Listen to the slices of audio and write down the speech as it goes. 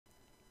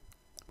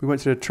We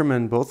want to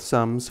determine both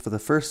sums. For the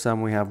first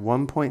sum, we have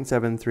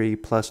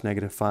 1.73 plus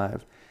negative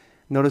 5.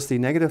 Notice the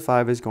negative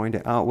 5 is going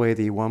to outweigh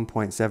the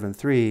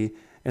 1.73,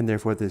 and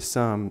therefore this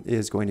sum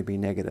is going to be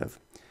negative.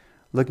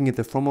 Looking at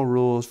the formal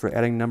rules for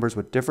adding numbers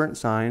with different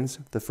signs,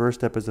 the first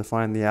step is to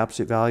find the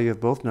absolute value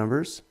of both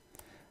numbers.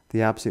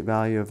 The absolute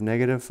value of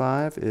negative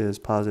 5 is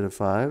positive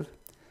 5.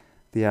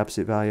 The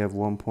absolute value of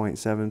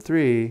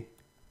 1.73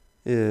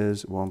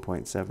 is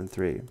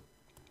 1.73.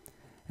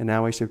 And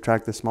now we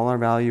subtract the smaller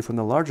value from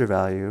the larger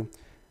value,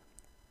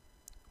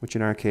 which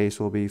in our case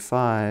will be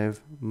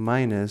 5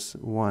 minus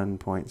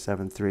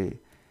 1.73.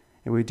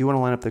 And we do want to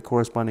line up the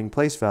corresponding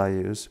place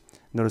values.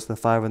 Notice the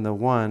 5 and the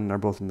 1 are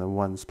both in the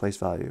 1's place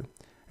value.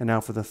 And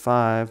now for the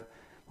 5,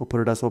 we'll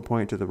put a decimal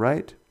point to the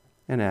right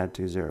and add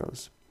 2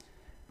 zeros.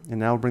 And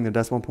now we'll bring the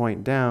decimal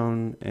point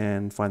down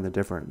and find the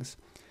difference.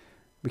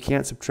 We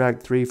can't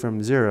subtract 3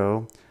 from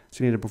 0, so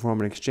we need to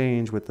perform an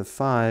exchange with the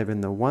 5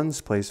 in the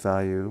 1's place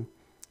value.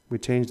 We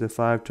change the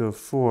 5 to a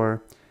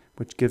 4,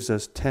 which gives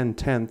us 10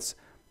 tenths,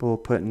 but we'll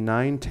put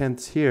 9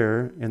 tenths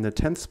here in the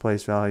 10ths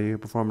place value,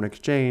 perform an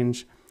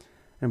exchange,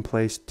 and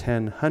place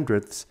 10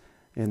 hundredths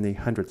in the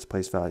hundredths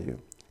place value.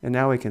 And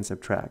now we can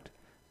subtract.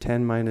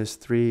 10 minus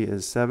 3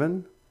 is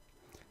 7,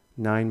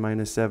 9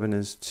 minus 7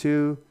 is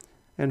 2,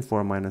 and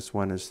 4 minus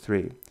 1 is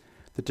 3.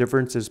 The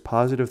difference is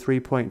positive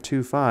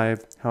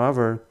 3.25.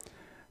 However,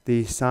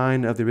 the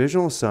sign of the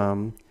original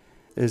sum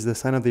is the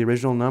sign of the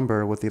original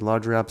number with the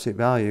larger absolute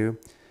value.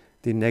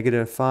 The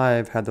negative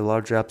 5 had the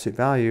larger absolute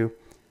value,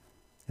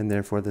 and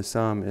therefore the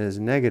sum is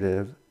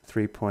negative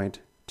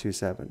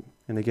 3.27.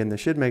 And again,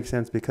 this should make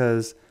sense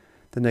because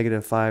the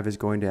negative 5 is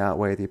going to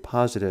outweigh the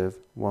positive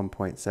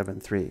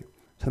 1.73.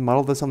 To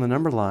model this on the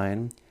number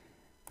line,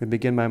 we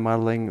begin by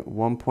modeling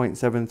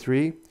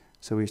 1.73.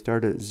 So we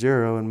start at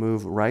 0 and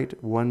move right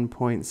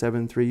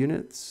 1.73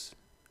 units.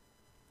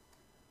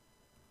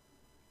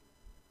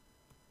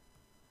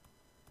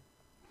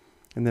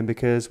 And then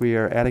because we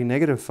are adding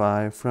negative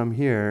 5 from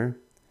here,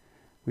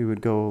 we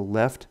would go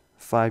left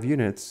 5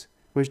 units,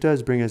 which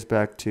does bring us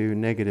back to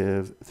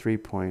negative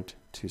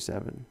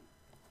 3.27.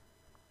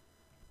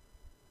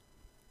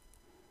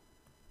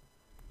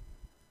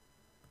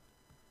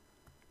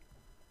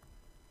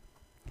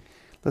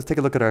 Let's take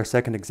a look at our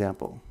second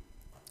example.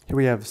 Here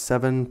we have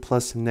 7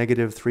 plus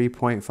negative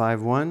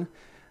 3.51.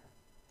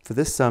 For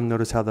this sum,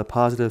 notice how the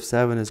positive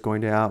 7 is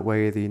going to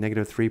outweigh the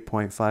negative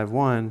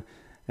 3.51,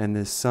 and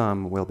this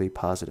sum will be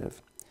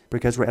positive.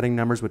 Because we're adding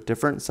numbers with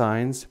different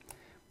signs,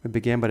 we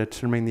begin by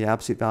determining the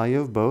absolute value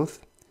of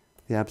both.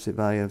 The absolute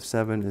value of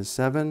 7 is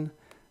 7.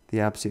 The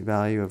absolute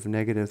value of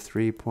negative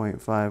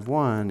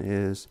 3.51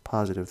 is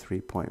positive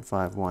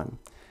 3.51.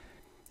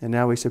 And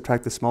now we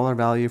subtract the smaller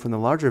value from the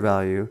larger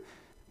value,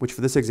 which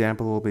for this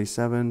example will be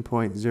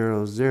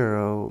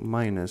 7.00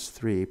 minus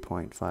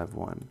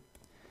 3.51.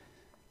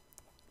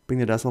 Bring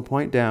the decimal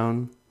point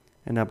down,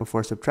 and now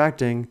before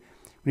subtracting,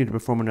 we need to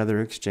perform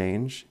another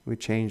exchange. We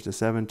change the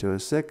 7 to a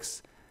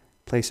 6,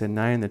 place a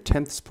 9 in the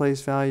 10ths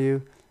place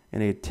value,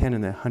 and a 10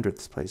 in the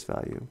hundredths place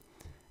value.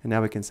 And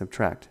now we can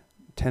subtract.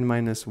 10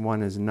 minus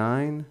 1 is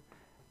 9,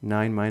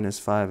 9 minus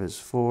 5 is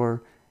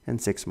 4, and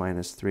 6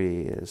 minus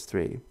 3 is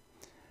 3.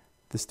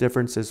 This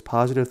difference is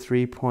positive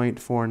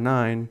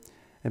 3.49,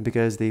 and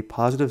because the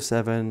positive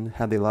 7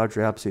 had the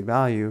larger absolute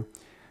value,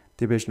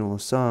 the original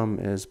sum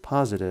is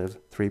positive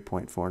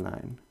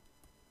 3.49.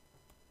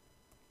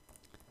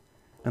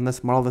 And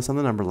let's model this on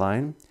the number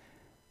line.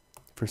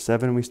 For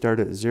 7, we start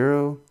at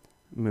 0,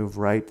 move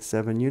right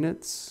 7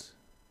 units.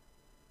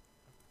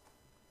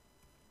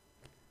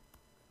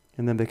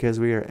 And then because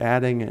we are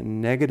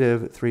adding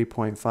negative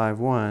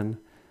 3.51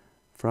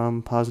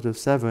 from positive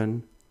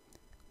 7,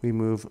 we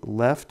move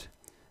left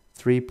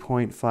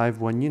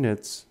 3.51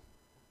 units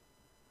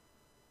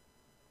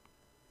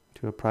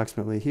to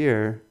approximately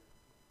here,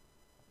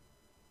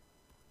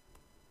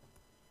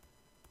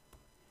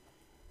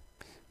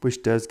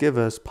 which does give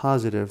us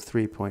positive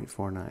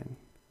 3.49.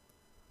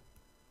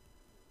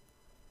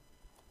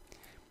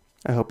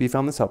 I hope you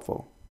found this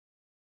helpful.